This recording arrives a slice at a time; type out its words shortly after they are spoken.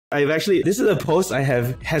This is a post I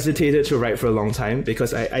have hesitated to write for a long time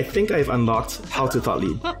because I think I've unlocked how to thought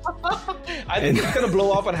lead. I think it's going to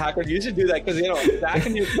blow up on Hacker. You should do that because, Zach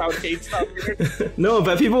and you crowd hate stuff. No,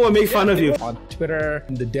 but people will make fun of you. On Twitter,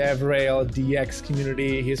 in the DevRel, DX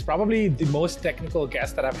community, he's probably the most technical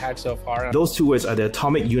guest that I've had so far. Those two words are the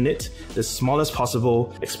atomic unit, the smallest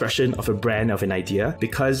possible expression of a brand of an idea,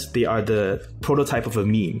 because they are the prototype of a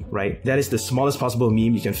meme, right? That is the smallest possible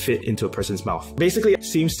meme you can fit into a person's mouth. Basically, it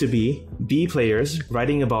seems to be B players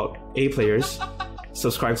writing about A players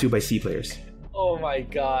subscribed to by C players. Oh my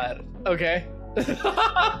God. Okay.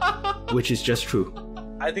 Which is just true.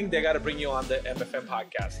 I think they got to bring you on the MFM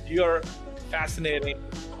podcast. You're fascinating.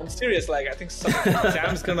 I'm serious. I think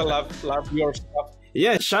Sam's going to love your stuff.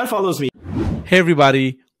 Yeah, Shawn follows me. Hey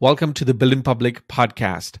everybody, welcome to the Building Public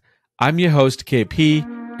podcast. I'm your host KP,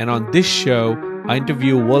 and on this show, I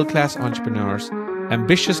interview world-class entrepreneurs,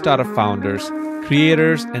 ambitious startup founders,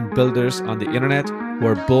 creators, and builders on the internet who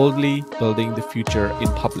are boldly building the future in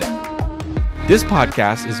public. This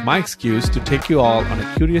podcast is my excuse to take you all on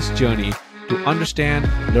a curious journey to understand,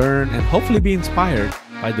 learn, and hopefully be inspired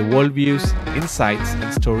by the worldviews, insights,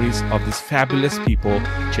 and stories of these fabulous people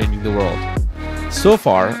changing the world. So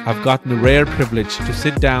far, I've gotten the rare privilege to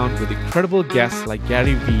sit down with incredible guests like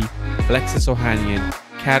Gary Vee, Alexis Ohanian,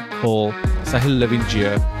 Kat Cole, Sahil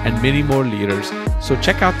Levingia, and many more leaders. So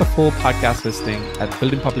check out the full podcast listing at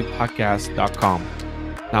buildingpublicpodcast.com.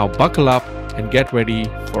 Now buckle up and get ready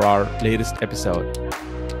for our latest episode.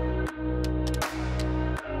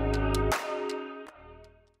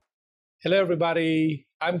 Hello, everybody.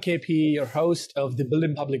 I'm KP, your host of the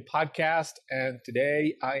Building Public podcast. And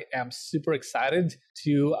today I am super excited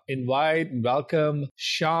to invite and welcome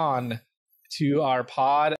Shawn to our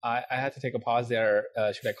pod. I had to take a pause there.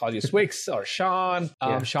 Should I call you Swyx or Shawn?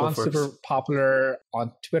 Shawn's super popular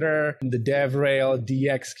on Twitter, in the DevRel,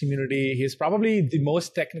 DX community. He's probably the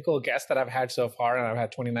most technical guest that I've had so far, and I've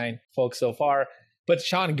had 29 folks so far. But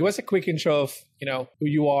Shawn, give us a quick intro of who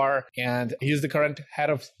you are, and he's the current head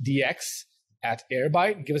of DX at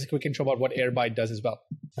Airbyte. Give us a quick intro about what Airbyte does as well.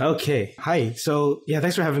 Okay. Hi. So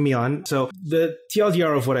thanks for having me on. So the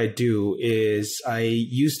TLDR of what I do is I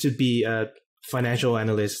used to be a financial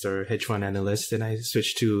analyst or hedge fund analyst, and I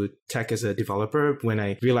switched to tech as a developer when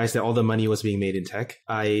I realized that all the money was being made in tech.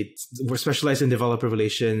 I was specialized in developer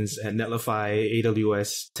relations at Netlify,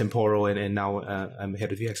 AWS, Temporal, and now I'm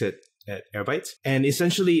head of DX at Airbyte. And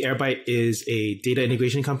essentially, Airbyte is a data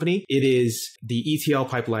integration company. It is the ETL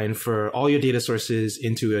pipeline for all your data sources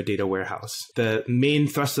into a data warehouse. The main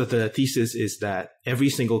thrust of the thesis is that every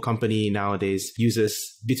single company nowadays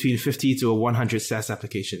uses between 50 to 100 SaaS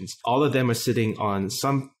applications. All of them are sitting on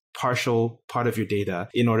some partial part of your data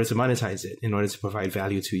in order to monetize it, in order to provide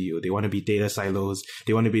value to you. They want to be data silos.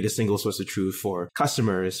 They want to be the single source of truth for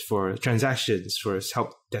customers, for transactions, for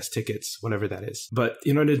help desk tickets, whatever that is. But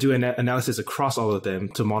in order to do an analysis across all of them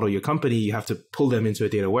to model your company, you have to pull them into a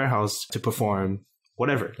data warehouse to perform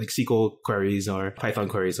whatever, like SQL queries or Python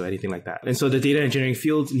queries or anything like that. And so the data engineering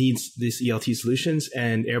field needs these ELT solutions,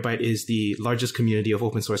 and Airbyte is the largest community of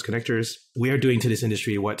open source connectors. We are doing to this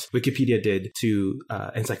industry what Wikipedia did to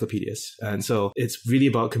encyclopedias. And so it's really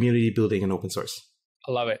about community building and open source.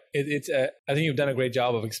 I love it. I think you've done a great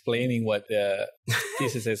job of explaining what the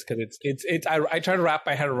thesis is, because I try to wrap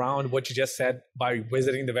my head around what you just said by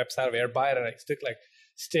visiting the website of Airbyte, and I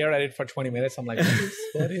stare at it for 20 minutes. I'm like,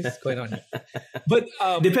 what is going on here? But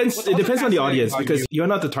it depends on the audience, because you're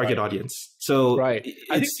not the target audience. So right.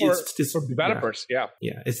 I think it's for developers, yeah,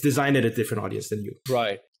 it's designed at a different audience than you.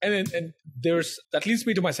 Right. And that leads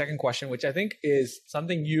me to my second question, which I think is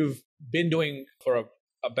something you've been doing for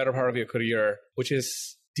a better part of your career, which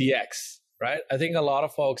is DX. Right. I think a lot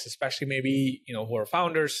of folks, especially maybe, who are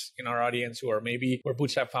founders in our audience, who are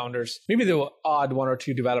bootstrap founders, maybe the odd one or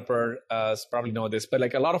two developers probably know this, but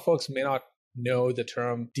like a lot of folks may not know the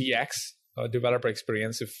term DX, developer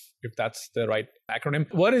experience, if that's the right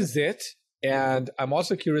acronym. What is it? And I'm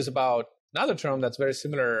also curious about another term that's very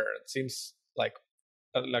similar. It seems like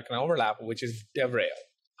an overlap, which is DevRel.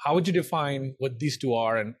 How would you define what these two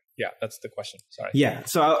are? And yeah, that's the question. Sorry. Yeah.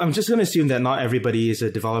 So I'm just going to assume that not everybody is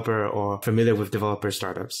a developer or familiar with developer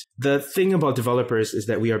startups. The thing about developers is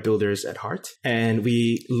that we are builders at heart, and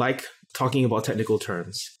we like talking about technical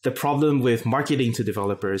terms. The problem with marketing to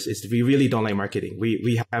developers is we really don't like marketing.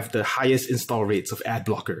 We have the highest install rates of ad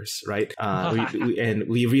blockers, right?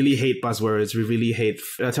 We really hate buzzwords. We really hate,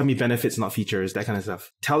 tell me benefits, not features, that kind of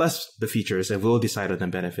stuff. Tell us the features and we'll decide on the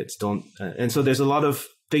benefits. And so there's a lot of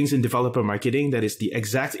things in developer marketing that is the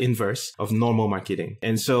exact inverse of normal marketing.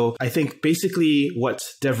 And so I think basically what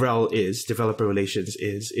DevRel is, developer relations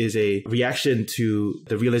is a reaction to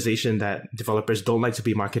the realization that developers don't like to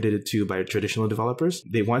be marketed to by traditional developers.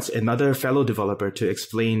 They want another fellow developer to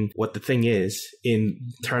explain what the thing is in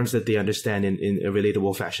terms that they understand in a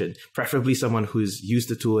relatable fashion, preferably someone who's used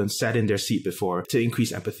the tool and sat in their seat before to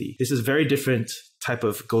increase empathy. This is very different type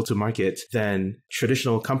of go-to-market than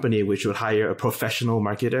traditional company, which would hire a professional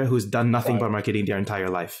marketer who's done nothing but marketing their entire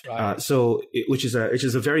life. Which is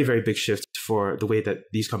a very, very big shift for the way that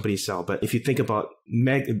these companies sell. But if you think about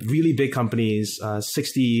really big companies,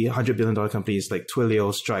 $60, $100 billion companies like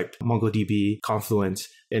Twilio, Stripe, MongoDB, Confluent,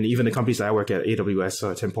 and even the companies that I work at,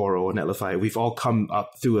 AWS, Temporal, Netlify, we've all come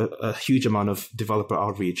up through a huge amount of developer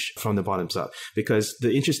outreach from the bottoms up. Because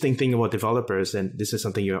the interesting thing about developers, and this is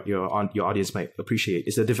something your audience might appreciate,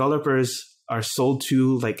 is that developers are sold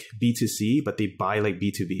to like B2C, but they buy like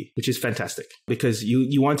B2B, which is fantastic because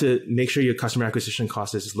you want to make sure your customer acquisition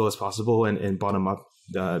cost is as low as possible and bottom up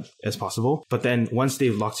as possible. But then once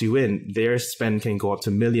they've locked you in, their spend can go up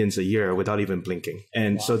to millions a year without even blinking.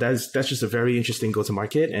 And so that's just a very interesting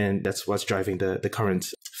go-to-market. And that's what's driving the current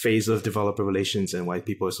phase of developer relations and why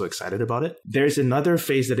people are so excited about it. There's another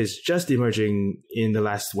phase that is just emerging in the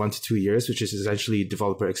last 1 to 2 years, which is essentially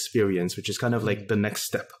developer experience, which is kind of like the next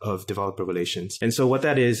step of developer relations. And so what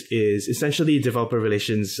that is essentially developer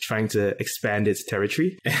relations trying to expand its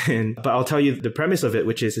territory. But I'll tell you the premise of it,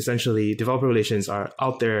 which is essentially developer relations are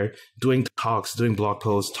out there doing talks, doing blog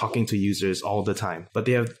posts, talking to users all the time, but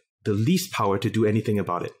they have the least power to do anything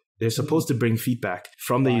about it. They're supposed to bring feedback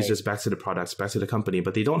from the users back to the products, back to the company,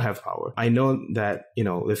 but they don't have power. I know that,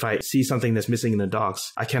 if I see something that's missing in the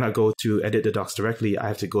docs, I cannot go to edit the docs directly. I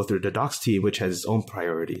have to go through the docs team, which has its own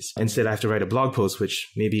priorities. Instead, I have to write a blog post,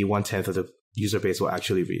 which maybe 1/10 of the user base will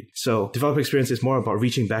actually read. So developer experience is more about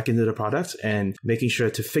reaching back into the product and making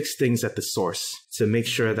sure to fix things at the source to make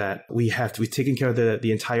sure that we've taken care of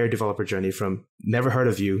the entire developer journey from never heard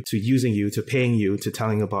of you to using you to paying you to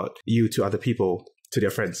telling about you to other people, to their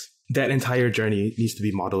friends. That entire journey needs to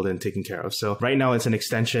be modeled and taken care of. So right now it's an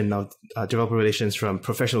extension of developer relations from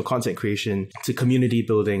professional content creation to community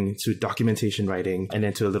building to documentation writing and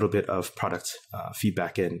then to a little bit of product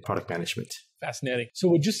feedback and product management. Fascinating. So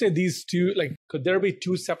would you say these two, could there be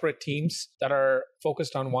two separate teams that are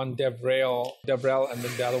focused on one DevRel, and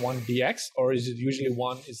then the other one DX? Or is it usually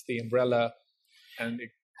one is the umbrella and it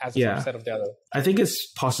has a subset of the other? I think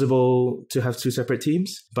it's possible to have two separate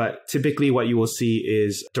teams, but typically what you will see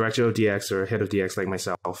is director of DX or head of DX like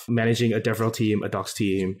myself managing a DevRel team, a docs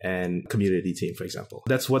team, and community team, for example.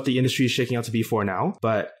 That's what the industry is shaking out to be for now,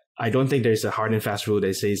 but I don't think there's a hard and fast rule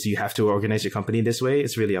that says you have to organize your company this way.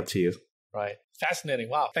 It's really up to you. Right. Fascinating.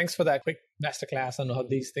 Wow. Thanks for that quick masterclass on how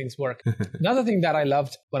these things work. Another thing that I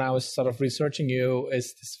loved when I was sort of researching you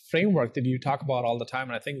is this framework that you talk about all the time.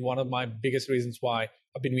 And I think one of my biggest reasons why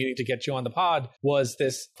I've been meaning to get you on the pod was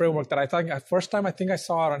this framework that I thought first time I think I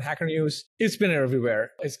saw it on Hacker News. It's been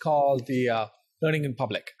everywhere. It's called the Learning in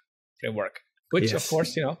Public framework, which of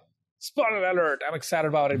course, spoiler alert, I'm excited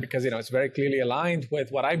about it because, it's very clearly aligned with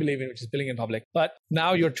what I believe in, which is building in public. But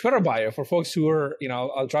now your Twitter bio, for folks who are,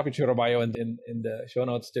 I'll drop your Twitter bio in the show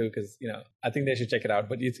notes too, because, I think they should check it out.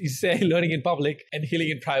 But you say learning in public and healing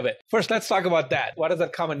in private. First, let's talk about that. What does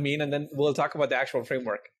that come and mean? And then we'll talk about the actual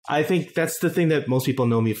framework. I think that's the thing that most people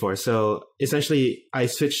know me for. So essentially, I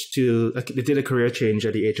did a career change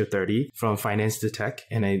at the age of 30 from finance to tech.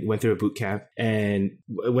 And I went through a boot camp. And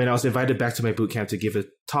when I was invited back to my boot camp to give a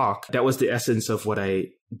talk, that was the essence of what I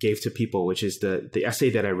gave to people, which is the essay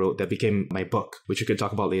that I wrote that became my book, which we could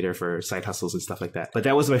talk about later for side hustles and stuff like that. But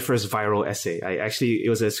that was my first viral essay. It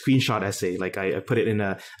was a screenshot essay. I put it in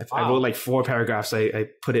I wrote 4 paragraphs. I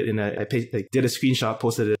put it in did a screenshot,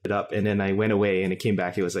 posted it up, and then I went away and it came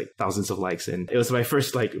back. It was thousands of likes. And it was my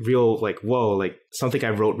first real whoa, something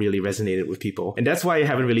I wrote really resonated with people. And that's why I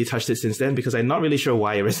haven't really touched it since then, because I'm not really sure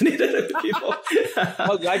why it resonated with people.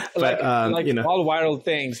 Well, all viral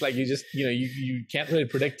things, you just, you can't really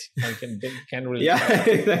predict. Can't really. Yeah,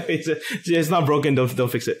 exactly. It's not broken.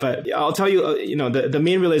 Don't fix it. But I'll tell you, the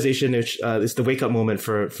main realization, which is the wake up moment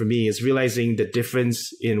for me, is realizing the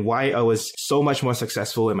difference in why I was so much more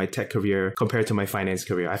successful in my tech career compared to my finance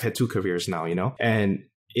career. I've had 2 careers now, and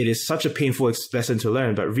it is such a painful lesson to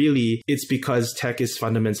learn, but really it's because tech is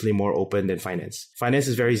fundamentally more open than finance. Finance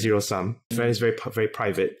is very zero sum. Finance is very, very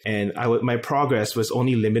private. And my progress was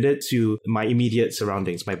only limited to my immediate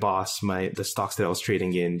surroundings, my boss, the stocks that I was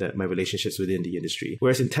trading in, my relationships within the industry.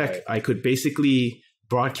 Whereas in tech, I could basically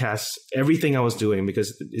broadcast everything I was doing,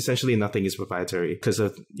 because essentially nothing is proprietary, because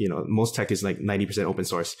of, most tech is like 90% open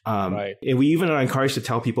source. Right. And we even are encouraged to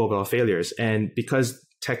tell people about failures. And because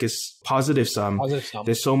tech is positive sum,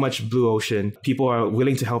 there's so much blue ocean. People are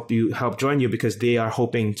willing to help join you because they are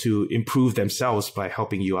hoping to improve themselves by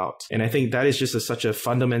helping you out. And I think that is just such a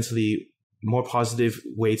fundamentally more positive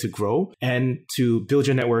way to grow and to build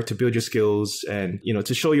your network, to build your skills, and,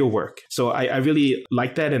 to show your work. So I really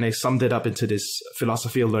like that. And I summed it up into this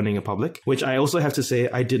philosophy of learning in public, which I also have to say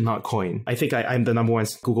I did not coin. I think I'm the number one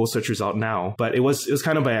Google search result now, but it was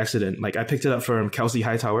kind of by accident. Like I picked it up from Kelsey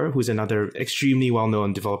Hightower, who's another extremely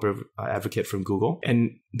well-known developer advocate from Google.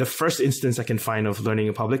 And the first instance I can find of learning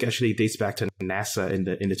in public actually dates back to NASA in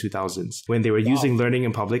the 2000s, when they were using learning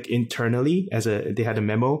in public internally they had a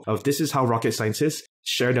memo of, this is how rocket scientists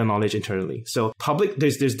share their knowledge internally. So public,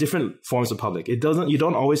 there's different forms of public. You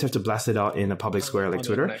don't always have to blast it out in a public square like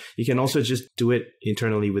Twitter. You can also just do it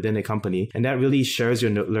internally within a company. And that really shares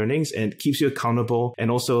your learnings and keeps you accountable, and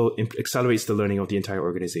also accelerates the learning of the entire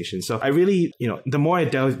organization. So I really, the more I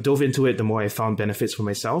dove into it, the more I found benefits for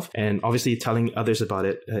myself. And obviously telling others about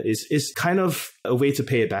it is kind of a way to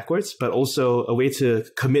pay it backwards, but also a way to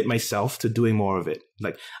commit myself to doing more of it.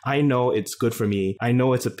 Like, I know it's good for me. I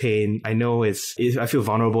know it's a pain. I know I feel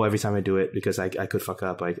vulnerable every time I do it, because I could fuck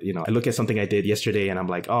up. Like, I look at something I did yesterday and I'm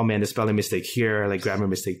like, oh man, the spelling mistake here, like grammar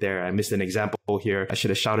mistake there. I missed an example here. I should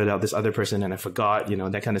have shouted out this other person and I forgot,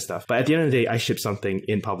 that kind of stuff. But at the end of the day, I shipped something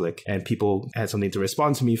in public and people had something to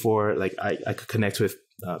respond to me for. Like I could connect with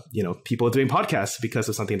people doing podcasts because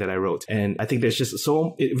of something that I wrote. And I think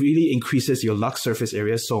it really increases your luck surface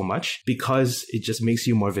area so much, because it just makes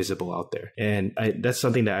you more visible out there. And that's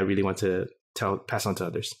something that I really want to pass on to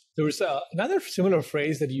others. There was another similar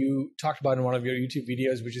phrase that you talked about in one of your YouTube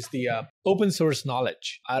videos, which is the open source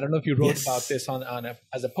knowledge. I don't know if you wrote about this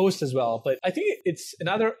as a post as well, but I think it's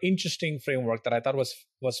another interesting framework that I thought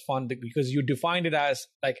was fun, because you defined it as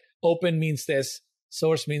like open means this,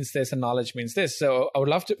 source means this, and knowledge means this. So I would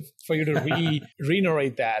love for you to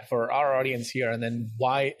re-narrate that for our audience here, and then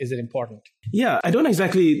why is it important? Yeah, I don't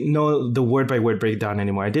exactly know the word by word breakdown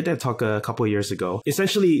anymore. I did that talk a couple of years ago.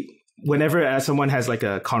 Essentially, whenever someone has like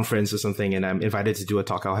a conference or something and I'm invited to do a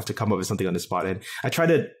talk, I'll have to come up with something on the spot. And I try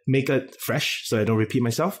to make it fresh so I don't repeat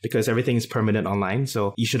myself, because everything is permanent online.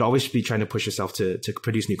 So you should always be trying to push yourself to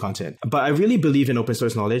produce new content. But I really believe in open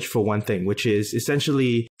source knowledge for one thing, which is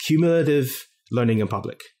essentially cumulative learning in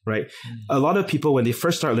public, right? A lot of people, when they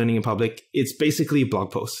first start learning in public, it's basically blog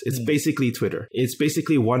posts. It's basically Twitter. It's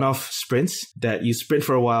basically one-off sprints that you sprint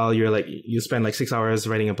for a while. You spend like 6 hours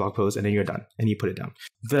writing a blog post and then you're done and you put it down.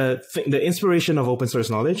 The inspiration of open source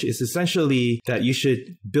knowledge is essentially that you should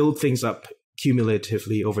build things up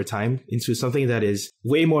cumulatively over time into something that is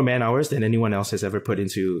way more man hours than anyone else has ever put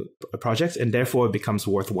into a project, and therefore it becomes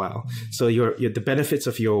worthwhile. So the benefits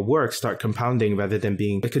of your work start compounding rather than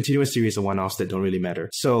being a continuous series of one-offs that don't really matter.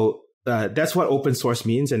 So that's what open source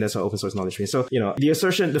means, and that's what open source knowledge means. So,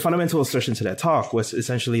 the fundamental assertion to that talk was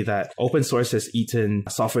essentially that open source has eaten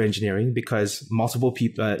software engineering, because multiple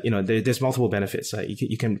people, there's multiple benefits.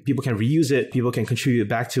 People can reuse it, people can contribute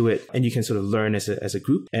back to it, and you can sort of learn as a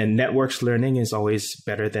group. And networks learning is always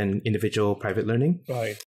better than individual private learning.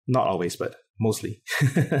 Right. Not always, but mostly.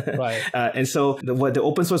 Right. And so what the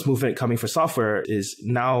open source movement coming for software is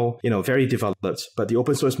now, very developed, but the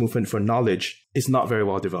open source movement for knowledge is not very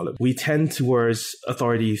well developed. We tend towards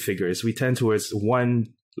authority figures. We tend towards one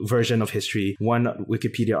version of history, one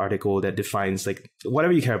Wikipedia article that defines like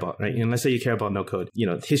whatever you care about, right? Let's say you care about no code,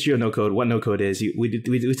 history of no code, what no code is.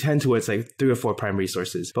 We tend towards like 3 or 4 primary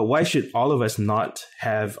sources. But why should all of us not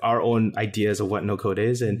have our own ideas of what no code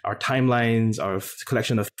is, and our timelines, our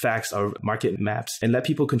collection of facts, our market maps, and let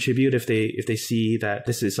people contribute if they see that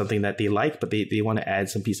this is something that they like, but they want to add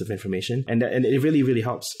some piece of information, and it really, really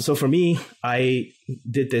helps. So for me, I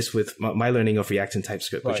did this with my learning of React and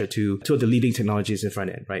TypeScript, which are two of the leading technologies in front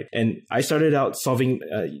end, right? And I started out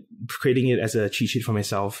creating it as a cheat sheet for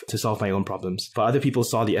myself to solve my own problems. But other people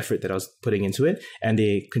saw the effort that I was putting into it, and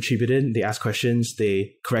they contributed, they asked questions,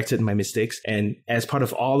 they corrected my mistakes. And as part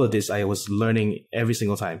of all of this, I was learning every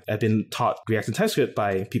single time. I've been taught React and TypeScript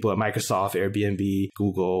by people at Microsoft, Airbnb,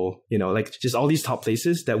 Google, like just all these top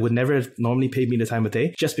places that would never normally pay me the time of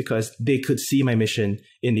day, just because they could see my mission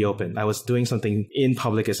in the open. I was doing something in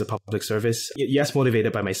public as a public service. Yes,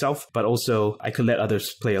 motivated by myself, but also I could let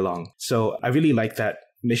others play along. So I really like that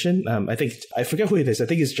mission. I forget who it is. I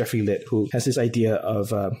think it's Jeffrey Litt who has this idea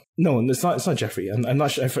of no, it's not Jeffrey. I'm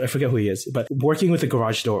not sure. I forget who he is. But working with the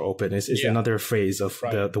garage door open is another phrase of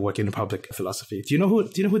the working in public philosophy. Do you know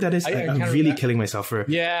who that is? I'm really killing myself for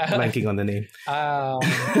blanking on the name.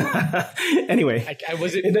 Anyway,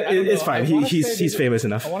 it's fine. He's famous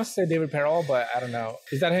enough. I want to say David Perel, but I don't know.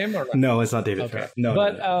 Is that him or not? No, it's not David Perel.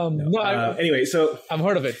 No. Anyway, so I've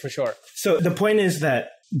heard of it for sure. So the point is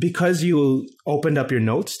that because you opened up your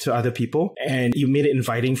notes to other people and you made it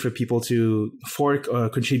inviting for people to fork or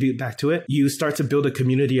contribute back to it, you start to build a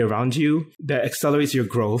community around you that accelerates your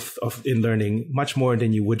growth in learning much more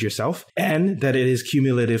than you would yourself, and that it is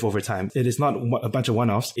cumulative over time. It is not a bunch of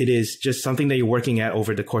one-offs. It is just something that you're working at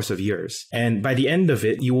over the course of years. And by the end of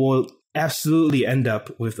it, you will absolutely end up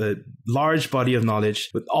with a large body of knowledge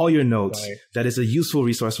with all your notes that is a useful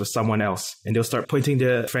resource for someone else, and they'll start pointing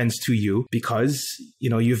their friends to you because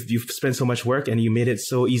you've spent so much work and you made it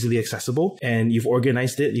so easily accessible, and you've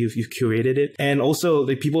organized it, you've curated it, and also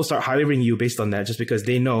the people start hiring you based on that, just because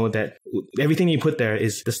they know that everything you put there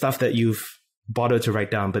is the stuff that you've bothered to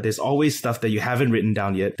write down, but there's always stuff that you haven't written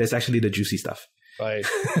down yet. That's actually the juicy stuff. Right.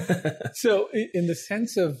 So in the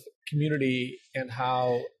sense of community and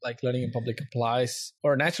how like learning in public applies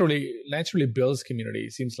or naturally builds community,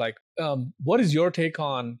 it seems like, what is your take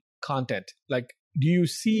on content? Like, do you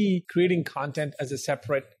see creating content as a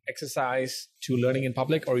separate exercise to learning in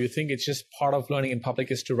public, or you think it's just part of learning in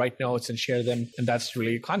public is to write notes and share them, and that's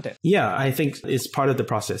really content? Yeah, I think it's part of the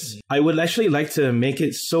process. I would actually like to make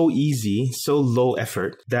it so easy, so low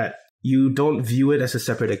effort that you don't view it as a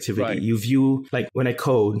separate activity. Right. You view, like when I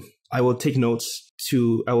code, I will take notes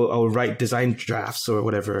I will write design drafts or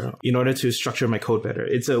whatever in order to structure my code better.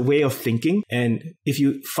 It's a way of thinking. And if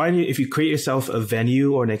you create yourself a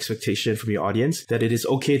venue or an expectation from your audience that it is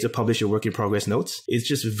okay to publish your work in progress notes, it's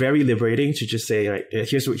just very liberating to just say, like,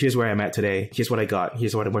 here's where I'm at today. Here's what I got.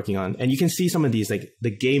 Here's what I'm working on. And you can see some of these, like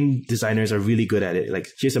the game designers are really good at it. Like,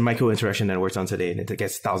 here's a micro interaction that I worked on today and it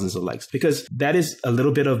gets thousands of likes, because that is a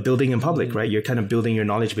little bit of building in public, right? You're kind of building your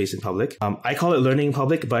knowledge base in public. I call it learning in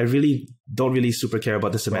public, but I really don't really super care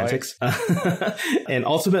about the semantics. Right. And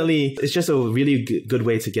ultimately, it's just a really good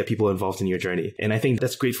way to get people involved in your journey. And I think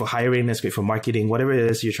that's great for hiring. That's great for marketing, whatever it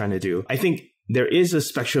is you're trying to do. I think there is a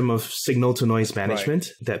spectrum of signal to noise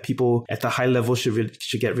management that people at the high level should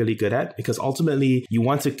get really good at, because ultimately you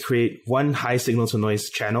want to create one high signal to noise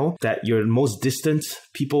channel that your most distant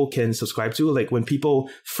people can subscribe to. Like when people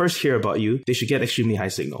first hear about you, they should get extremely high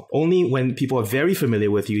signal. Only when people are very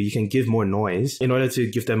familiar with you, you can give more noise in order to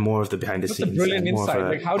give them more of the behind the scenes and more of a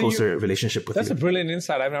like, closer relationship with you. That's a brilliant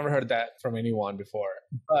insight. I've never heard that from anyone before.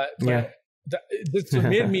 This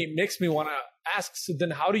makes me want to ask, so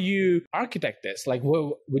then how do you architect this? Like,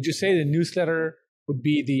 would you say the newsletter would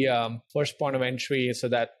be the first point of entry, so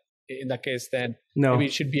that in that case, then maybe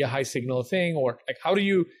it should be a high signal thing? Or like, how do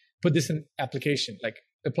you put this in application? Like,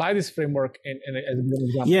 apply this framework as an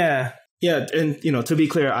example. Yeah. And, to be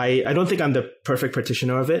clear, I don't think I'm the perfect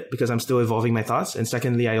practitioner of it, because I'm still evolving my thoughts. And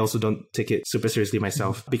secondly, I also don't take it super seriously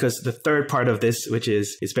myself, because the third part of this, which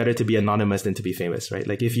is it's better to be anonymous than to be famous, right?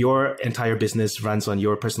 Like if your entire business runs on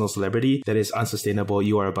your personal celebrity, that is unsustainable.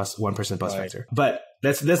 You are a 1% buzz factor. But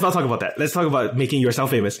let's not talk about that. Let's talk about making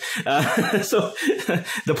yourself famous. So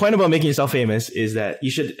the point about making yourself famous is that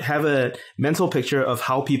you should have a mental picture of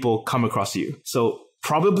how people come across you. So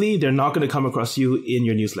probably they're not going to come across you in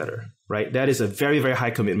your newsletter, right? That is a very, very high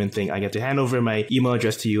commitment thing. I get to hand over my email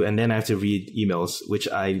address to you, and then I have to read emails, which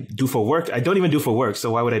I do for work. I don't even do for work. So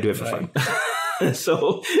why would I do it for fun?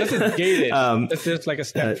 So that's gated. That's just like a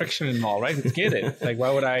step friction involved, right? It's gated. Like,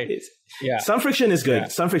 why would I? Yeah. Some friction is good. Yeah.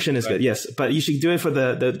 Some friction is good. Yes. But you should do it for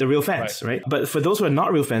the real fans, right? But for those who are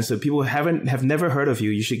not real fans, so people have never heard of you,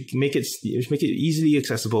 you should make it easily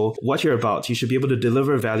accessible what you're about. You should be able to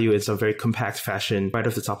deliver value in some very compact fashion right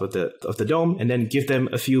off the top of the dome, and then give them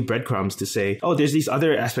a few breadcrumbs to say, oh, there's these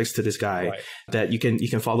other aspects to this guy that you can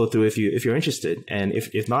follow through if you're interested. And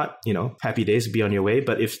if not, happy days, be on your way.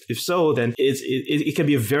 But if so, then it can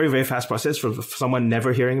be a very, very fast process for someone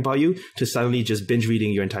never hearing about you to suddenly just binge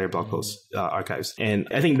reading your entire blog post archives. And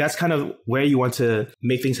I think that's kind of where you want to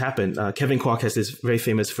make things happen. Kevin Kwok has this very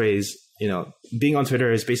famous phrase, being on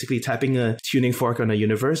Twitter is basically tapping a tuning fork on a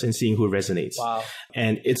universe and seeing who resonates. Wow.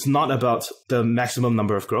 And it's not about the maximum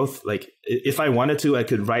number of growth. Like if I wanted to, I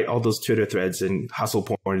could write all those Twitter threads and hustle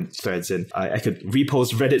porn threads, and I could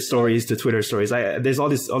repost Reddit stories to Twitter stories. There's all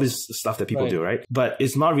this stuff that people do, right? But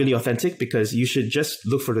it's not really authentic, because you should just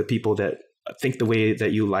look for the people that think the way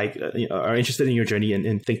that you like, are interested in your journey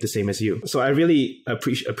and think the same as you. So I really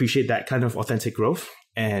appreciate that kind of authentic growth.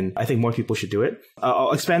 And I think more people should do it.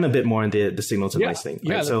 I'll expand a bit more on the signal to noise thing.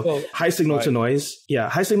 Right? Yeah, so high signal to noise. Yeah,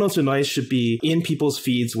 high signal to noise should be in people's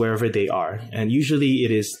feeds wherever they are. And usually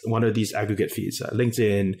it is one of these aggregate feeds,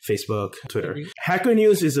 LinkedIn, Facebook, Twitter. Mm-hmm. Hacker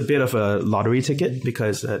News is a bit of a lottery ticket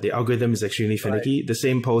because the algorithm is extremely finicky. Right.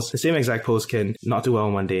 The same exact post can not do well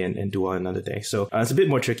on one day and do well another day. So it's a bit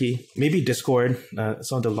more tricky. Maybe Discord,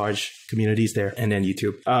 some of the large communities there, and then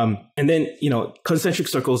YouTube. And then, concentric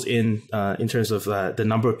circles in terms of the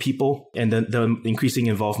number of people and the increasing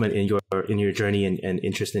involvement in your journey and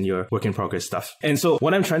interest in your work in progress stuff. And so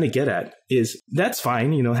what I'm trying to get at is that's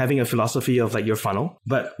fine, having a philosophy of like your funnel,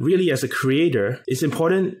 but really as a creator, it's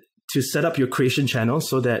important to set up your creation channel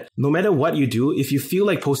so that no matter what you do, if you feel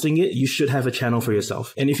like posting it, you should have a channel for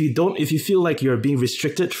yourself. And if you feel like you're being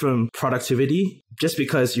restricted from productivity just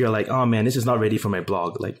because you're like, oh man, this is not ready for my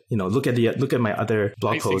blog. Like, look at my other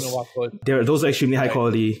blog posts. Those are extremely high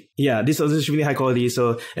quality. Yeah, these are extremely high quality.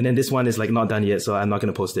 So, and then this one is like not done yet, so I'm not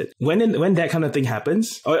going to post it. When that kind of thing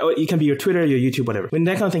happens, or it can be your Twitter, your YouTube, whatever. When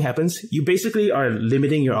that kind of thing happens, you basically are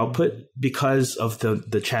limiting your output because of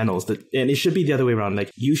the channels. And it should be the other way around.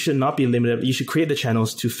 Like you should not be limited. You should create the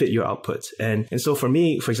channels to fit your output. And so for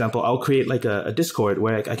me, for example, I'll create like a Discord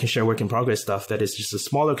where I can share work in progress stuff that is just a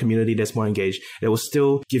smaller community that's more engaged. That will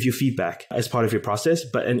still give you feedback as part of your process,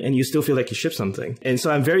 but and you still feel like you ship something. And so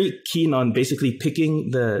I'm very keen on basically picking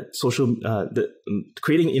the social,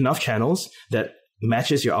 creating enough channels that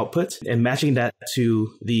matches your output and matching that to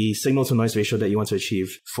the signal to noise ratio that you want to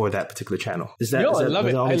achieve for that particular channel. I love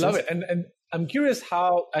it. I love it. And I'm curious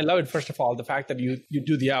how I love it. First of all, the fact that you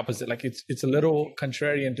do the opposite, like it's a little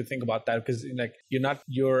contrarian to think about that because like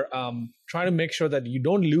you're trying to make sure that you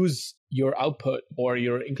don't lose your output or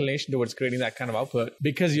your inclination towards creating that kind of output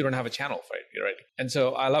because you don't have a channel for it already. And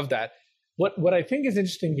so I love that. What I think is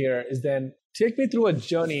interesting here is then take me through a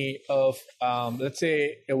journey of, let's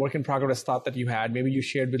say, a work in progress thought that you had. Maybe you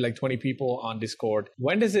shared with like 20 people on Discord.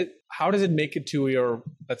 How does it make it to your,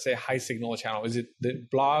 let's say, high signal channel? Is it the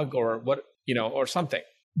blog or what, or something?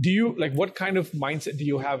 Do you what kind of mindset do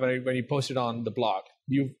you have when you post it on the blog?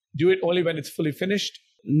 Do you do it only when it's fully finished?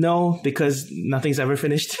 No, because nothing's ever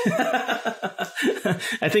finished.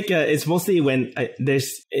 I think it's mostly when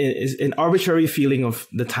there's an arbitrary feeling of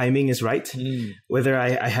the timing is right, whether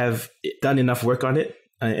I have done enough work on it.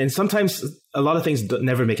 And sometimes a lot of things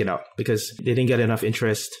never make it out because they didn't get enough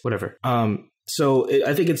interest, whatever. So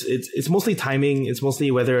I think it's mostly timing. It's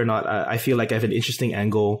mostly whether or not I feel like I have an interesting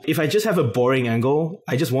angle. If I just have a boring angle,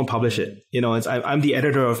 I just won't publish it. I'm the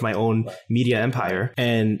editor of my own media empire,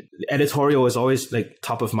 and editorial is always like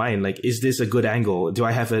top of mind. Like, is this a good angle? Do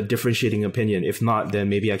I have a differentiating opinion? If not, then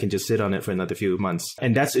maybe I can just sit on it for another few months.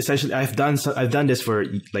 And that's essentially I've done this for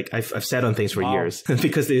I've sat on things for years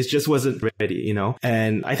because it just wasn't ready.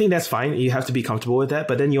 And I think that's fine. You have to be comfortable with that,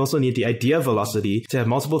 but then you also need the idea velocity to have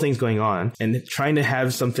multiple things going on and trying to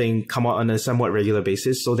have something come out on a somewhat regular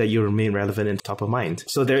basis so that you remain relevant and top of mind.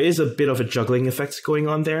 So there is a bit of a juggling effect going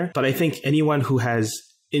on there. But I think anyone who has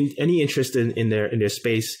any interest in their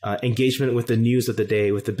space, engagement with the news of the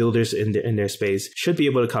day, with the builders in their space, should be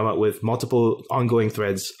able to come up with multiple ongoing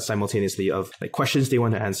threads simultaneously of like questions they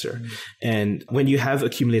want to answer. And when you have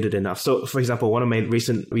accumulated enough, so for example, one of my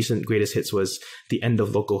recent greatest hits was the end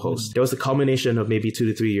of localhost. There was a culmination of maybe 2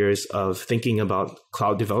 to 3 years of thinking about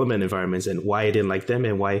cloud development environments and why I didn't like them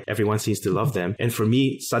and why everyone seems to love them. And for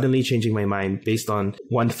me, suddenly changing my mind based on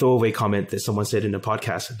one throwaway comment that someone said in a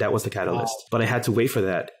podcast, that was the catalyst. But I had to wait for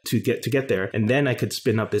that to get there, and then I could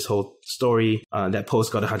spin up this whole story. That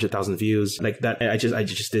post got 100,000 views. Like that, I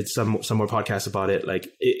just did some more podcasts about it. Like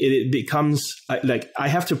it becomes like I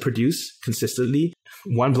have to produce consistently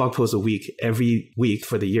one blog post a week every week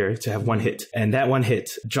for the year to have one hit, and that one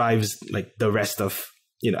hit drives like the rest of.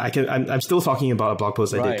 I'm still talking about a blog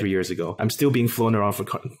post I did 3 years ago. I'm still being flown around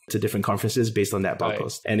to different conferences based on that blog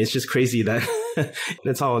post. And it's just crazy that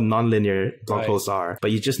that's how non-linear blog posts are.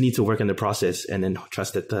 But you just need to work in the process and then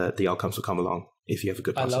trust that the outcomes will come along if you have a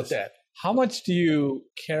good process. I love that. How much do you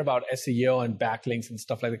care about SEO and backlinks and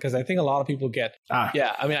stuff like that? Because I think a lot of people get,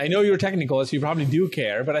 I know you're technical, so you probably do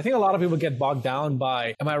care, but I think a lot of people get bogged down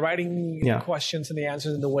by, am I writing questions and the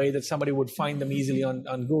answers in the way that somebody would find them easily on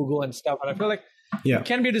Google and stuff? And I feel like it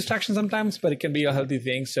can be a distraction sometimes, but it can be a healthy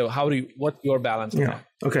thing. So what's your balance?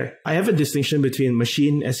 Okay. I have a distinction between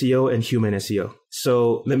machine SEO and human SEO.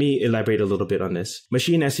 So let me elaborate a little bit on this.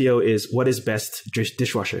 Machine SEO is what is best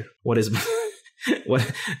dishwasher. What is...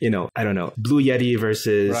 I don't know, Blue Yeti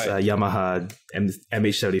versus Yamaha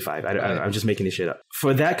MH75. I'm just making this shit up.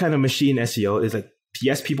 For that kind of machine SEO, is like,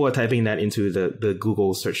 yes, people are typing that into the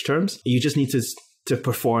Google search terms. You just need to to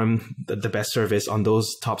perform the best service on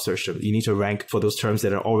those top search terms. You need to rank for those terms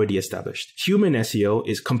that are already established. Human SEO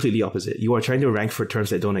is completely opposite. You are trying to rank for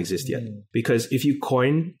terms that don't exist yet. Because if you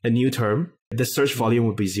coin a new term, the search volume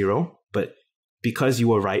would be 0. But because you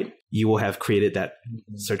were right, you will have created that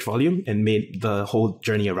search volume and made the whole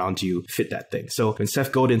journey around you fit that thing. So when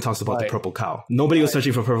Seth Godin talks about the purple cow, nobody was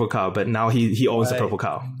searching for purple cow, but now he owns the purple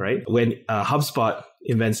cow, right? When HubSpot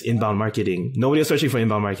invents inbound marketing, nobody was searching for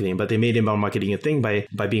inbound marketing, but they made inbound marketing a thing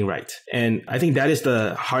by being right. And I think that is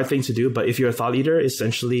the hard thing to do. But if you're a thought leader,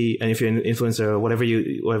 essentially, and if you're an influencer or whatever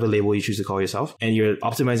label you choose to call yourself, and you're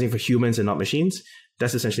optimizing for humans and not machines,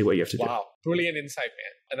 that's essentially what you have to do. Wow. Brilliant insight,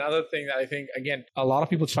 man. Another thing that I think, again, a lot of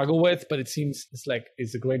people struggle with, but it seems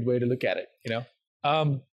it's a great way to look at it,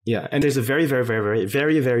 Yeah. And there's a very, very, very, very,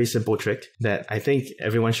 very, very simple trick that I think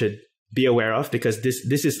everyone should be aware of, because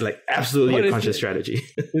this is like absolutely a conscious strategy.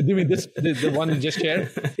 You mean the one you just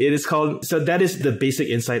shared? It is called, so that is the basic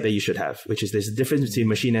insight that you should have, which is there's a difference between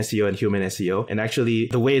machine SEO and human SEO. And actually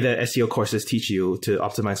the way that SEO courses teach you to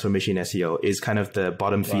optimize for machine SEO is kind of the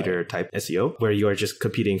bottom feeder type SEO, where you are just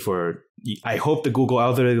competing for, I hope the Google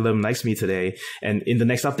algorithm likes me today, and in the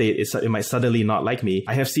next update, it might suddenly not like me.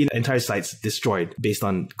 I have seen entire sites destroyed based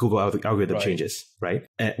on Google algorithm changes, right?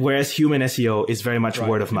 Whereas human SEO is very much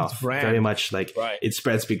word of mouth, very much like it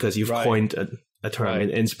spreads because you've coined a term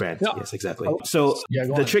in brand. Yeah. Yes, exactly. So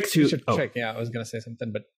the trick to... I was going to say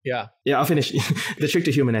something, but yeah. Yeah, I'll finish. The trick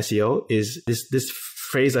to human SEO is this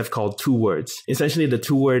phrase I've called 2 words. Essentially the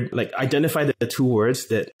 2 word, like identify the 2 words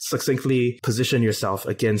that succinctly position yourself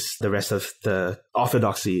against the rest of the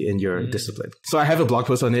orthodoxy in your discipline. So I have a blog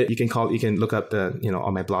post on it. You can look up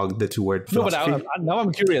on my blog, the 2 word philosophy. No, but now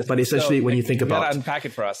I'm curious. But essentially when you think about... unpack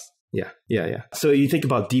it for us. Yeah. So you think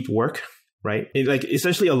about deep work, right?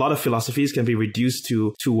 Essentially a lot of philosophies can be reduced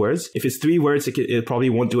to 2 words. If it's 3 words, it probably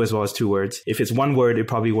won't do as well as 2 words. If it's 1 word, it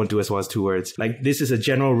probably won't do as well as 2 words. Like this is a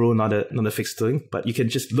general rule, not a fixed thing, but you can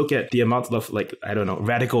just look at the amount of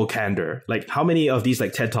radical candor. Like how many of these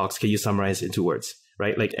TED Talks can you summarize in 2 words?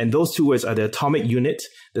 Right? And those 2 words are the atomic unit,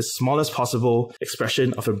 the smallest possible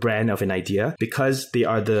expression of a brand, of an idea, because they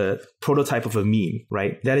are the prototype of a meme,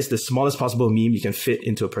 right? That is the smallest possible meme you can fit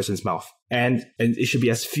into a person's mouth. And it should be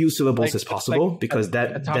as few syllables as possible, because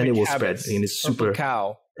then it will spread. And it's super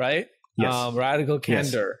cow, right? Yes. Radical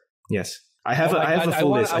candor. Yes. I have a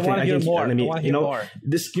full list. I want to hear more.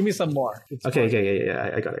 This. Give me some more. Okay.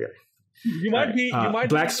 Yeah. I got it. You might be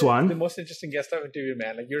Black Swan, the most interesting guest I've interviewed,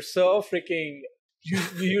 man. Like you're so freaking.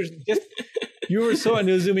 You were so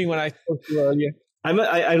unassuming when I spoke to you earlier.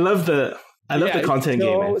 I love the content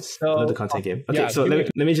game, man. I love the content game. Okay, so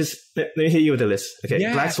let me hit you with the list. Okay,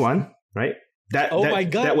 yes. Black Swan, right? My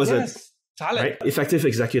God, that was talent. Right? Effective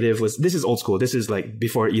executive this is old school. This is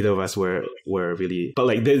before either of us were really,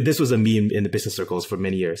 but this was a meme in the business circles for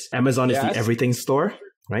many years. Amazon is the everything store.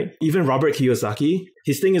 Right? Even Robert Kiyosaki,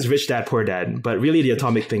 his thing is Rich Dad, Poor Dad, but really the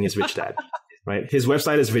atomic thing is Rich Dad. Right? His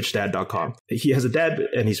website is richdad.com. He has a dad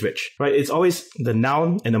and he's rich, right? It's always the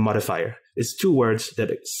noun and the modifier. It's 2 words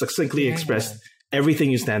that succinctly express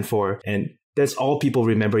everything you stand for. And that's all people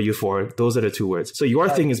remember you for. Those are the 2 words. So your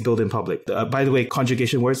thing is built in public. By the way,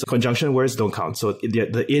 conjunction words don't count. So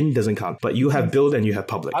the in doesn't count, but you have build and you have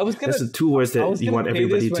public. That's the 2 words that you want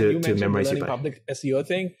everybody to memorize you by. Public SEO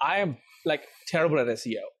thing. I am terrible at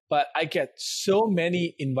SEO. But I get so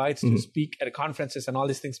many invites to speak at conferences and all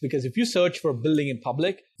these things, because if you search for building in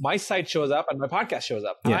public, my site shows up and my podcast shows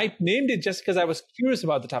up. And I named it just because I was curious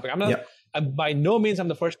about the topic. By no means I'm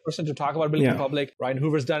the first person to talk about building in public. Ryan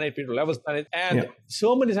Hoover's done it. Peter Level's done it. And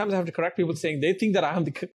so many times I have to correct people saying they think that I'm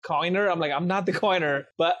the coiner. I'm like, I'm not the coiner,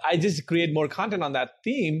 but I just create more content on that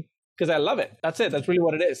theme because I love it. That's it. That's really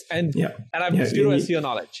what it is. And I have zero SEO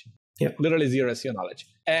knowledge. Literally zero SEO knowledge.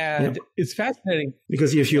 And it's fascinating.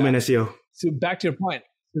 Because you have human SEO. So back to your point.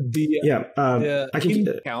 The I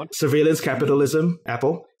can surveillance capitalism,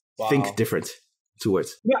 Apple, think different. 2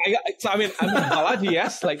 words. Yeah, I'm in Balaji,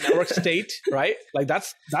 yes, network state, right?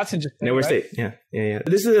 That's interesting. Network state, yeah.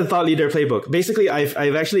 This is a thought leader playbook. Basically, I've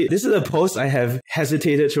actually, this is a post I have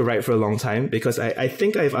hesitated to write for a long time because I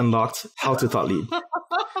think I've unlocked how to thought lead.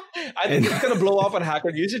 I think it's going to blow up on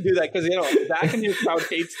Hacker. You should do that because, Zach and your crowd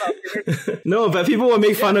hates thought leaders. No, but people will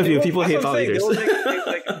make fun of you. People hate thought leaders.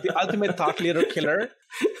 The ultimate thought leader killer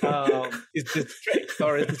is this trick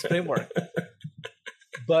or is this framework.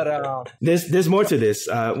 But there's more to this.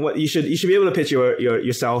 What you should be able to pitch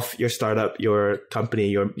yourself, your startup, your company,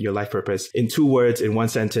 your life purpose in 2 words, in 1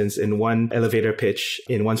 sentence, in 1 elevator pitch,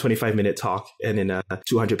 in 1 25-minute talk, and in a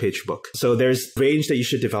 200-page book. So there's range that you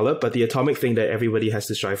should develop, but the atomic thing that everybody has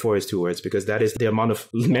to strive for is 2 words, because that is the amount of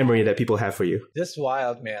memory that people have for you. Just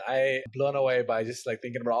wild, man. I'm blown away by just like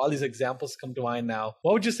thinking about all these examples come to mind now.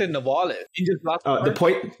 What would you say Naval is? Angel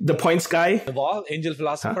philosopher? The points guy? Naval, angel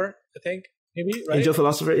philosopher, I think. Maybe, right? Angel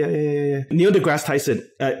philosopher, yeah. Neil deGrasse Tyson,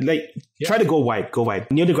 try to go wide.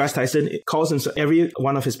 Neil deGrasse Tyson calls himself, every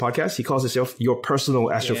one of his podcasts, he calls himself your personal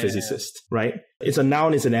astrophysicist, right? It's a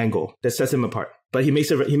noun, it's an angle that sets him apart. But he makes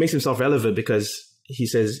himself relevant because he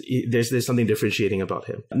says there's something differentiating about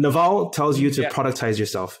him. Naval tells you to productize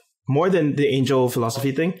yourself. More than the angel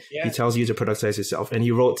philosophy thing, he tells you to productize yourself. And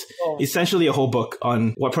he wrote essentially a whole book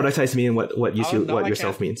on what productize means and what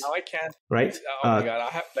yourself means. Now I can't. Right? Oh my God. I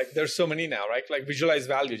have there's so many now, right? Like visualize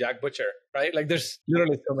value, Jack Butcher, right? Like there's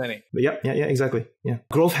literally so many. Yeah, exactly. Yeah.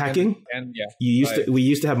 Growth hacking. We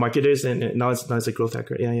used to have marketers and now it's a growth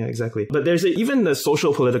hacker. Yeah, exactly. But there's even the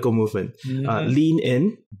social political movement. Lean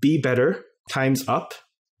in, be better, times up,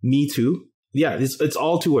 me too. Yeah, it's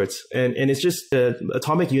all 2 words. And it's just the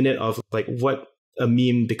atomic unit of like what a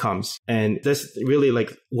meme becomes. And that's really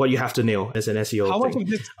like what you have to nail as an SEO how thing. Much of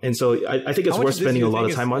this, and so I think it's worth spending a lot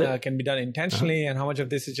of time on it. Can be done intentionally, and how much of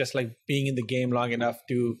this is just like being in the game long enough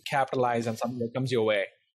to capitalize on something that comes your way?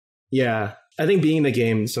 Yeah. I think being in the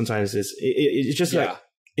game sometimes it's just like,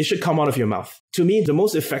 it should come out of your mouth. To me, the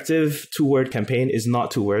most effective 2-word campaign is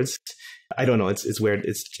not 2 words. I don't know. It's weird.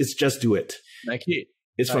 It's just do it. Nike.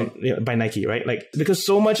 It's from by Nike, right? Like, because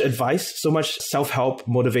so much advice, so much self-help,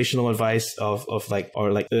 motivational advice of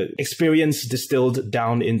experience distilled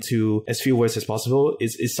down into as few words as possible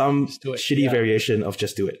is some shitty variation of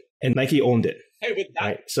just do it. And Nike owned it. Hey, with that,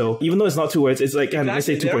 right? So even though it's not 2 words, it's like, let's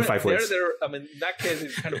say 2.5 words. In that case,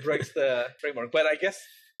 it kind of breaks the framework. But I guess.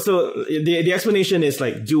 So the explanation is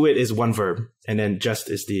like do it is 1 verb, and then just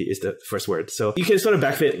is the first word. So you can sort of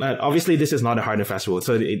backfit. Obviously, this is not a hard and fast rule,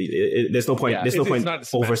 so there's no point. There's no point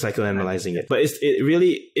over psychoanalyzing it. But it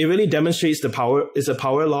really demonstrates the power. It's a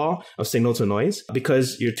power law of signal to noise,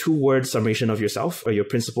 because your 2-word summation of yourself or your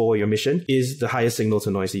principle or your mission is the highest signal to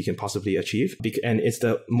noise that you can possibly achieve, and it's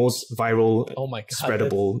the most viral,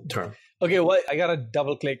 spreadable term. Okay, well, I got to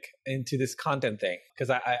double click into this content thing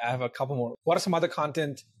because I have a couple more. What are some other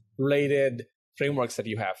content related frameworks that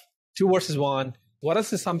you have? 2 versus 1. What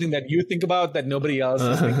else is something that you think about that nobody else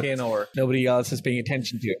is thinking or nobody else is paying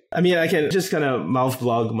attention to? I mean, I can just kind of mouth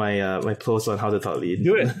blog my post on how to thought lead.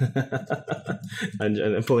 Do it.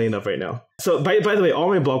 I'm pulling it up right now. So by the way, all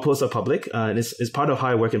my blog posts are public, and it's part of how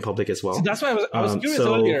I work in public as well. So that's why I was curious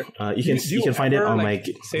earlier. You can find it on my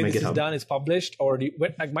say my this GitHub. Is done, it's published, or do you,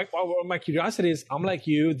 like my curiosity is, I'm like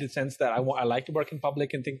you, in the sense that I like to work in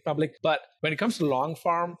public and think public, but when it comes to long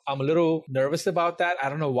form, I'm a little nervous about that. I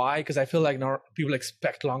don't know why, because I feel like now people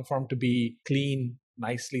expect long form to be clean,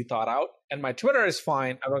 nicely thought out. And my Twitter is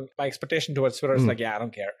fine. My expectation towards Twitter is like, I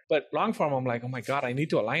don't care. But long form, I'm like, oh my God, I need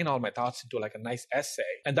to align all my thoughts into like a nice essay.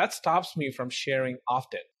 And that stops me from sharing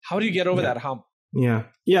often. How do you get over that hump? Yeah.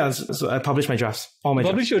 So I publish my drafts. All my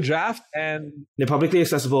publish your draft, and they're publicly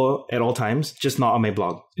accessible at all times, just not on my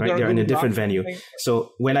blog. Right? They're in a different venue.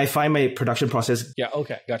 So when I find my production process,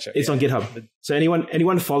 gotcha. It's on GitHub. So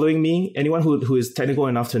anyone following me, anyone who is technical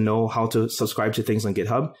enough to know how to subscribe to things on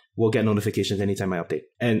GitHub will get notifications anytime I update.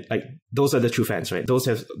 And like those are the true fans, right?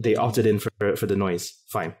 They opted in for the noise.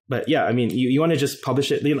 Fine. But yeah, I mean, you want to just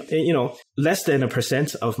publish it. You know, less than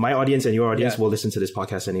 1% of my audience and your audience will listen to this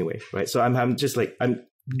podcast anyway, right? So I'm just like, I'm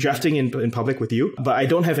drafting in public with you, but I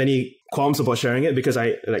don't have any qualms about sharing it, because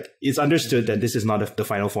it's understood that this is not the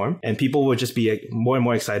final form, and people will just be more and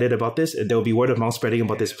more excited about this, and there will be word of mouth spreading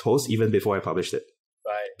about this post even before I published it.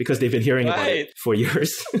 Right. Because they've been hearing about it for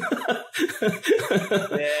years.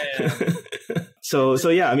 So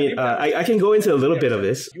yeah, I mean, I can go into a little bit of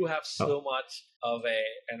this. You have so much of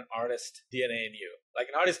an artist DNA in you. Like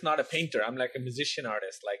an artist, not a painter. I'm like a musician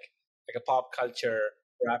artist, like a pop culture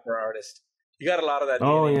rapper artist. You got a lot of that.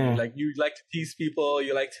 Oh, DNA. yeah. Like you like to tease people.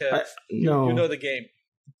 You like to, you know the game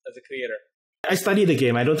as a creator. I study the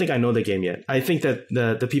game. I don't think I know the game yet. I think that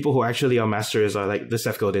the people who actually are masters are like the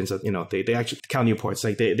Seth Godins, they actually Cal Newports,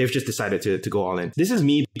 like they've just decided to go all in. This is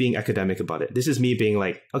me being academic about it. This is me being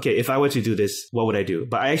like, okay, if I were to do this, what would I do?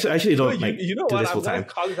 But I actually don't do this full time.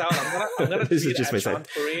 Call this out. I'm gonna this is just my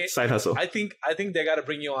side hustle. I think they got to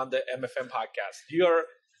bring you on the MFM podcast. You're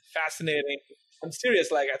fascinating. I'm serious.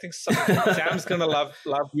 Like I think Sam's gonna love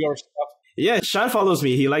your stuff. Yeah, Shawn follows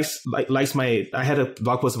me. He likes my. I had a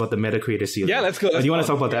blog post about the meta creator ceiling. Yeah, let's go. Do you want to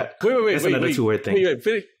talk about that? Wait. That's another 2-word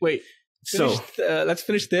thing. Wait. Let's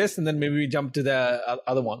finish this, and then maybe we jump to the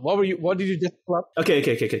other one. What did you just pull up?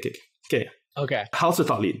 Okay. How's the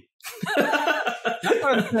thought lead? That's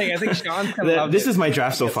what I'm saying. I think Shawn's kind of this is my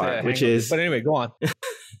draft so far, which is. But anyway, go on.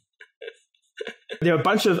 There are a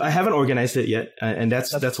bunch of. I haven't organized it yet, and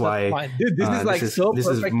that's why. Fine. Dude, this is like so this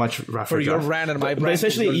perfect is much rougher for your brand and my brand.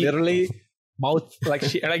 Essentially, you're literally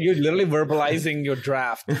you're literally verbalizing your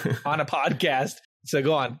draft on a podcast. So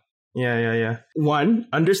go on. Yeah. 1,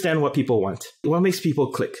 understand what people want. What makes people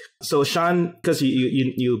click? So Shawn, because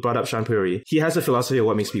you brought up Shawn Puri, he has a philosophy of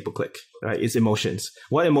what makes people click, right? It's emotions.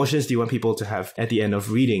 What emotions do you want people to have at the end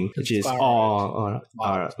of reading? Which is awe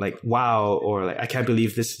or like wow, or like I can't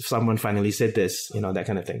believe this, someone finally said this, that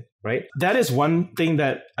kind of thing, right? That is one thing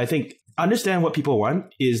that I think understand what people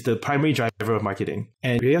want is the primary driver of marketing.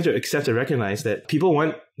 And you have to accept and recognize that people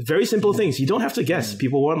want very simple things. You don't have to guess.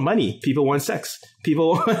 People want money. People want sex.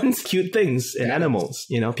 People want cute things and animals.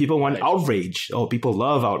 People want outrage. Oh, people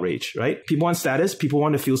love outrage, right? People want status. People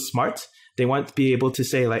want to feel smart. They want to be able to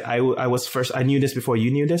say, like, I was first, I knew this before you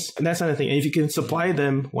knew this. And that's another thing. And if you can supply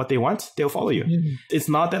them what they want, they'll follow you. Mm-hmm. It's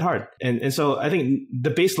not that hard. And so I think the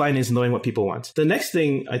baseline is knowing what people want. The next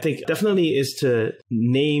thing I think definitely is to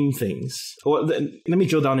name things. Well, let me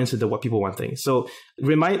drill down into the what people want thing. So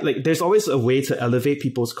there's always a way to elevate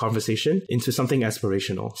people's conversation into something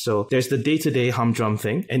aspirational. So there's the day-to-day humdrum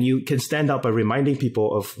thing, and you can stand out by reminding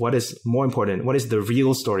people of what is more important, what is the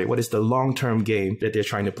real story, what is the long-term game that they're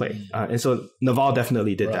trying to play. And so Naval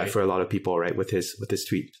definitely did that for a lot of people, right? With his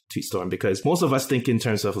tweet storm, because most of us think in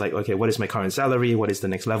terms of like, okay, what is my current salary? What is the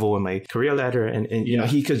next level in my career ladder? And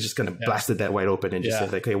he could just kind of blasted that wide open and just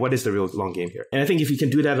said like, okay, what is the real long game here? And I think if you can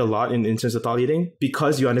do that a lot in terms of thought leading,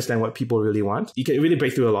 because you understand what people really want, you can really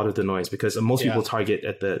break through a lot of the noise, because most people target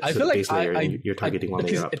at the base layer, and you're targeting one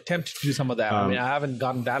layer up. Attempt to do some of that. I haven't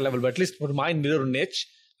gotten that level, but at least for my little niche,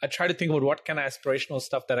 I try to think about what kind of aspirational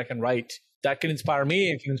stuff that I can write that can inspire me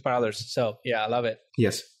and can inspire others. So yeah, I love it.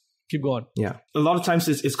 Yes. Keep going. Yeah. A lot of times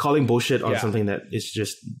it's calling bullshit on something that is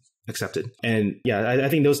just accepted. And I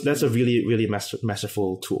think that's a really, really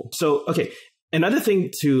masterful tool. So, okay. Another thing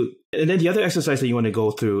and then the other exercise that you want to go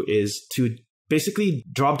through is to basically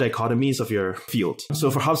drop dichotomies of your field. So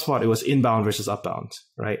for HubSpot, it was inbound versus outbound,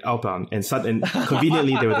 right? Outbound. And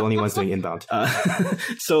conveniently, they were the only ones doing inbound.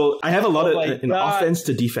 So I have a lot of offense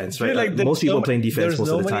to defense, right? Like most people playing defense most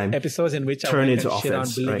of the time. Episodes in which turn I into shit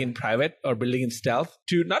offense, on building in private or building in stealth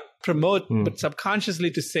to not promote, but subconsciously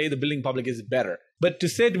to say the building public is better. But to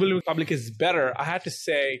say the building public is better, I had to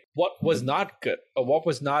say what was not good or what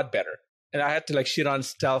was not better. And I had to shit on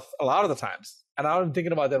stealth a lot of the times. And I'm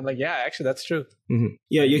thinking about that. I'm like, yeah, actually, that's true. Mm-hmm.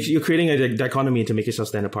 Yeah, you're creating a dichotomy to make yourself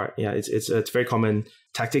stand apart. Yeah, it's a very common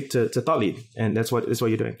tactic to thought lead, and that's what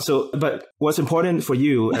you're doing. So, but what's important for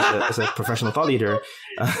you as a professional thought leader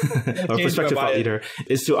or prospective thought leader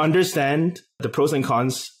is to understand the pros and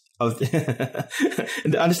cons of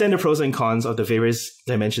understand the pros and cons of the various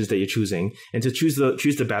dimensions that you're choosing, and to choose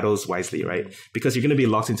the battles wisely, right? Because you're going to be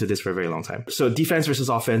locked into this for a very long time. So defense versus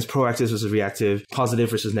offense, proactive versus reactive, positive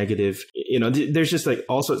versus negative. There's just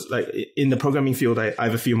all sorts. In the programming field, I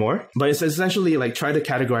have a few more, but it's essentially try to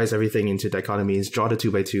categorize everything into dichotomies, draw the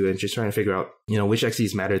 2x2, and just trying to figure out which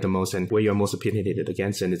axes matter the most and where you're most opinionated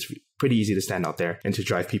against. And it's pretty easy to stand out there and to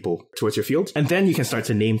drive people towards your field. And then you can start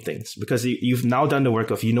to name things, because you've now done the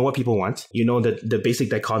work of what people want, the basic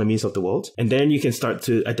dichotomies of the world, and then you can start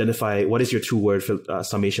to identify what is your 2-word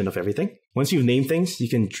summation of everything. Once you've named things, you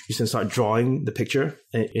can start drawing the picture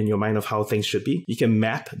in your mind of how things should be. You can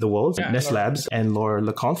map the world. Nest Labs and Laura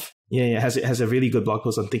Leconf has a really good blog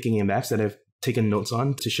post on thinking in maps that I've taken notes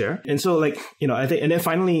on to share. And so I think, and then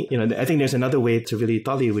finally, I think there's another way to really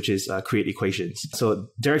thought lead, which is create equations. So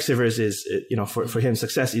Derek Sivers is, for him,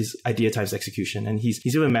 success is idea times execution. And he's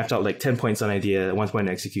even mapped out 10 points on idea, 1 point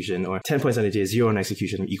on execution, or 10 points on idea, 0 on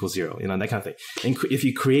execution equals 0, that kind of thing. And if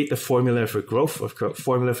you create the formula for growth or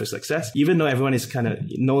formula for success, even though everyone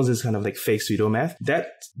knows it's kind of fake pseudo math,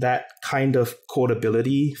 that kind of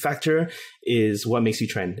quotability factor is what makes you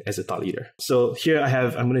trend as a thought leader. So here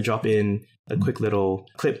I'm going to drop in a quick little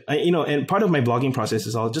clip. And part of my blogging process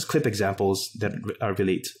is I'll just clip examples that are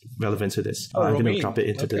relevant to this. I'm going to drop it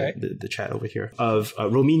into the chat over here of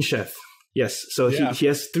Romin Chef. Yes. So he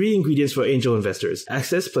has 3 ingredients for angel investors.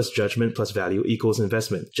 Access plus judgment plus value equals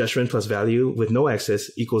investment. Judgment plus value with no access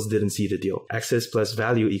equals didn't see the deal. Access plus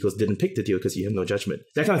value equals didn't pick the deal because you have no judgment.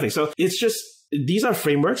 That kind of thing. So it's just these are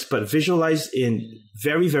frameworks, but visualized in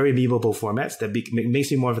very, very memeable formats that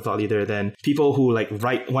makes me more of a thought leader than people who like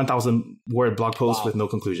write 1,000 word blog posts with no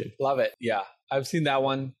conclusion. Love it. Yeah. I've seen that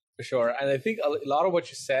one for sure. And I think a lot of what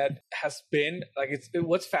you said has been like,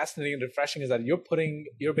 what's fascinating and refreshing is that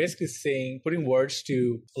you're basically putting words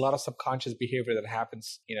to a lot of subconscious behavior that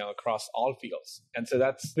happens, across all fields. And so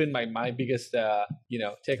that's been my biggest,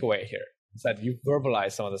 takeaway here. Is that you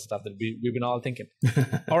verbalize some of the stuff that we've been all thinking.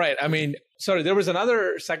 All right. I mean, sorry, there was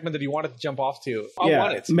another segment that you wanted to jump off to.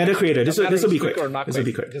 Meta Creator. This will be quick. This will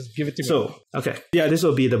be quick. Just give it to me. So, okay. Yeah, this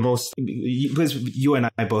will be the most, because you and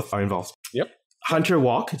I both are involved. Yep. Hunter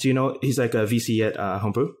Walk, do you know, he's like a VC at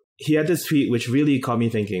Homebrew. He had this tweet which really caught me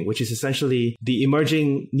thinking, which is essentially the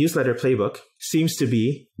emerging newsletter playbook seems to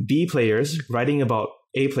be B players writing about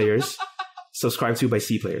A players subscribed to by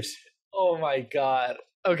C players. Oh my God.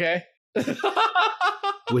 Okay.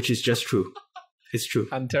 Which is just true. It's true.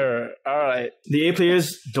 Hunter. All right. The A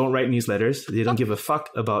players don't write newsletters. They don't give a fuck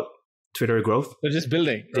about Twitter growth. They're just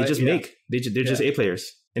building. They just make. They're just A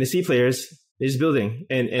players. And the C players, they're just building.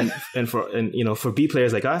 And for B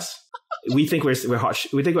players like us, we think we're hot.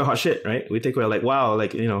 We think we're hot shit, right? We think we're like, wow,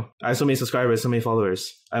 like, I have so many subscribers, so many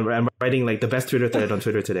followers. I'm writing like the best Twitter thread on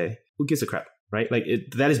Twitter today. Who gives a crap, right? Like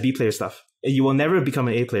that is B player stuff. And you will never become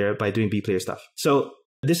an A player by doing B player stuff. So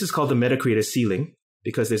this is called the meta creator ceiling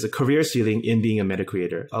because there's a career ceiling in being a meta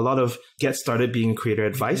creator. A lot of get started being a creator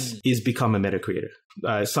advice is become a meta creator.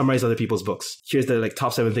 Summarize other people's books. Here's the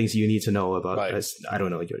top 7 things you need to know about, I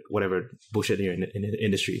don't know, whatever bullshit in your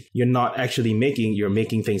industry. You're not actually you're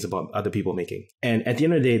making things about other people making. And at the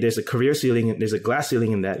end of the day, there's a career ceiling, there's a glass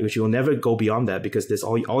ceiling in that, which you'll never go beyond that because there's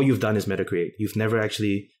all you've done is meta create. You've never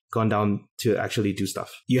actually gone down to actually do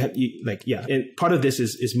stuff. And part of this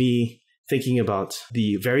is me thinking about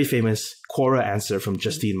the very famous Quora answer from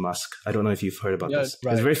Justine Musk. I don't know if you've heard about this.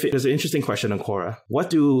 Right. There's an interesting question on Quora. What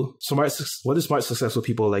do smart, successful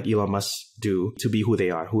people like Elon Musk do to be who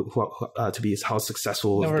they are? To be how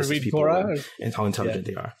successful business people are and how intelligent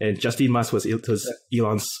they are? And Justine Musk was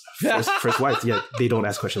Elon's first wife. Yeah, they don't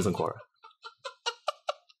ask questions on Quora.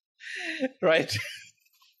 Right.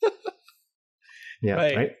 Yeah.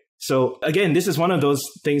 Right. So again, this is one of those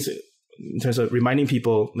things in terms of reminding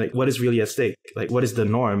people like what is really at stake, like what is the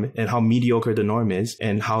norm and how mediocre the norm is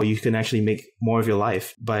and how you can actually make more of your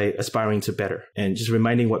life by aspiring to better and just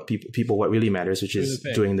reminding people what really matters, which is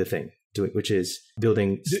doing the thing, which is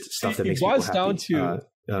building stuff that makes people happy. Down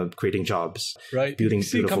to creating jobs, right? Building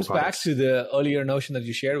beautiful comes products. Back to the earlier notion that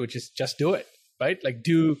you shared, which is just do it, right? Like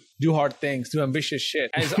do hard things, do ambitious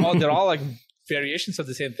shit. And they're all like variations of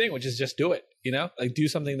the same thing, which is just do it, like do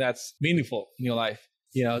something that's meaningful in your life.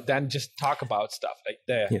 Than just talk about stuff like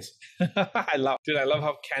that. Yes. I love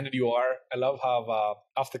how candid you are. I love how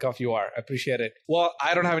off the cuff you are. I appreciate it. Well,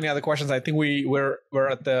 I don't have any other questions. I think we're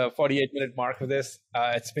at the 48-minute mark of this.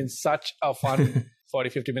 It's been such a fun 40,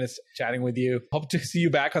 50 minutes chatting with you. Hope to see you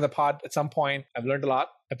back on the pod at some point. I've learned a lot.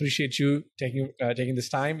 I appreciate you taking this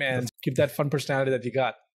time and keep that fun personality that you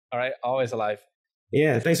got. All right. Always alive.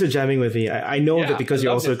 Yeah, thanks for jamming with me. I know that because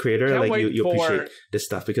you're also a creator, like you appreciate this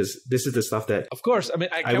stuff because this is the stuff that, of course, I mean,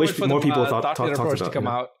 I wish more people talked about to come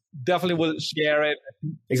out. Definitely will share it.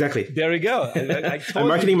 Exactly. There we go. I'm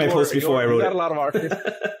marketing my post before I wrote it. Got a lot of marketing.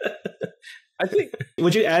 I think.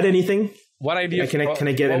 Would you add anything? What idea? Can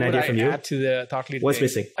I get an idea from you? Add to the thought leader. What's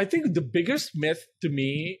missing? I think the biggest myth to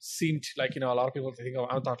me seemed like a lot of people think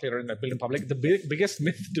I'm a thought leader in the build in public. The biggest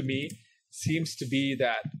myth to me seems to be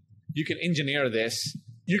that you can engineer this.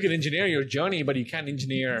 You can engineer your journey, but you can't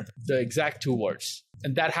engineer the exact 2 words.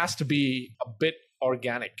 And that has to be a bit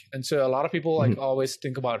organic. And so a lot of people always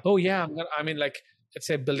think about, let's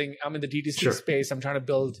say I'm in the DTC space. I'm trying to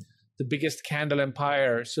build the biggest candle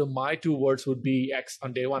empire. So my 2 words would be X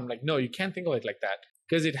on day 1. I'm like, no, you can't think of it like that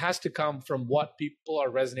because it has to come from what people are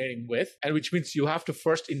resonating with. And which means you have to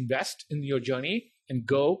first invest in your journey and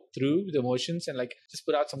go through the motions and just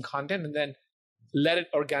put out some content and then let it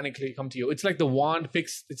organically come to you. It's like the wand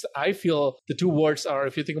picks. I feel the 2 words are,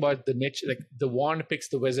 if you think about the niche, like the wand picks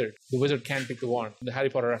the wizard. The wizard can't pick the wand. The Harry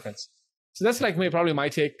Potter reference. So that's probably my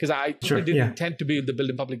take because I didn't intend to be the build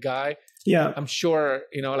in public guy. Yeah, I'm sure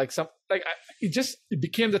it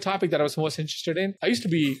became the topic that I was most interested in. I used to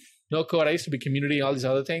be no code. I used to be community, all these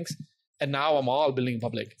other things, and now I'm all building in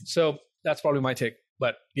public. So that's probably my take.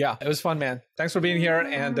 But yeah, it was fun, man. Thanks for being here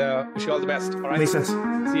and wish you all the best. All right. Makes sense.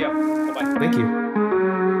 See ya. Bye-bye. Thank you.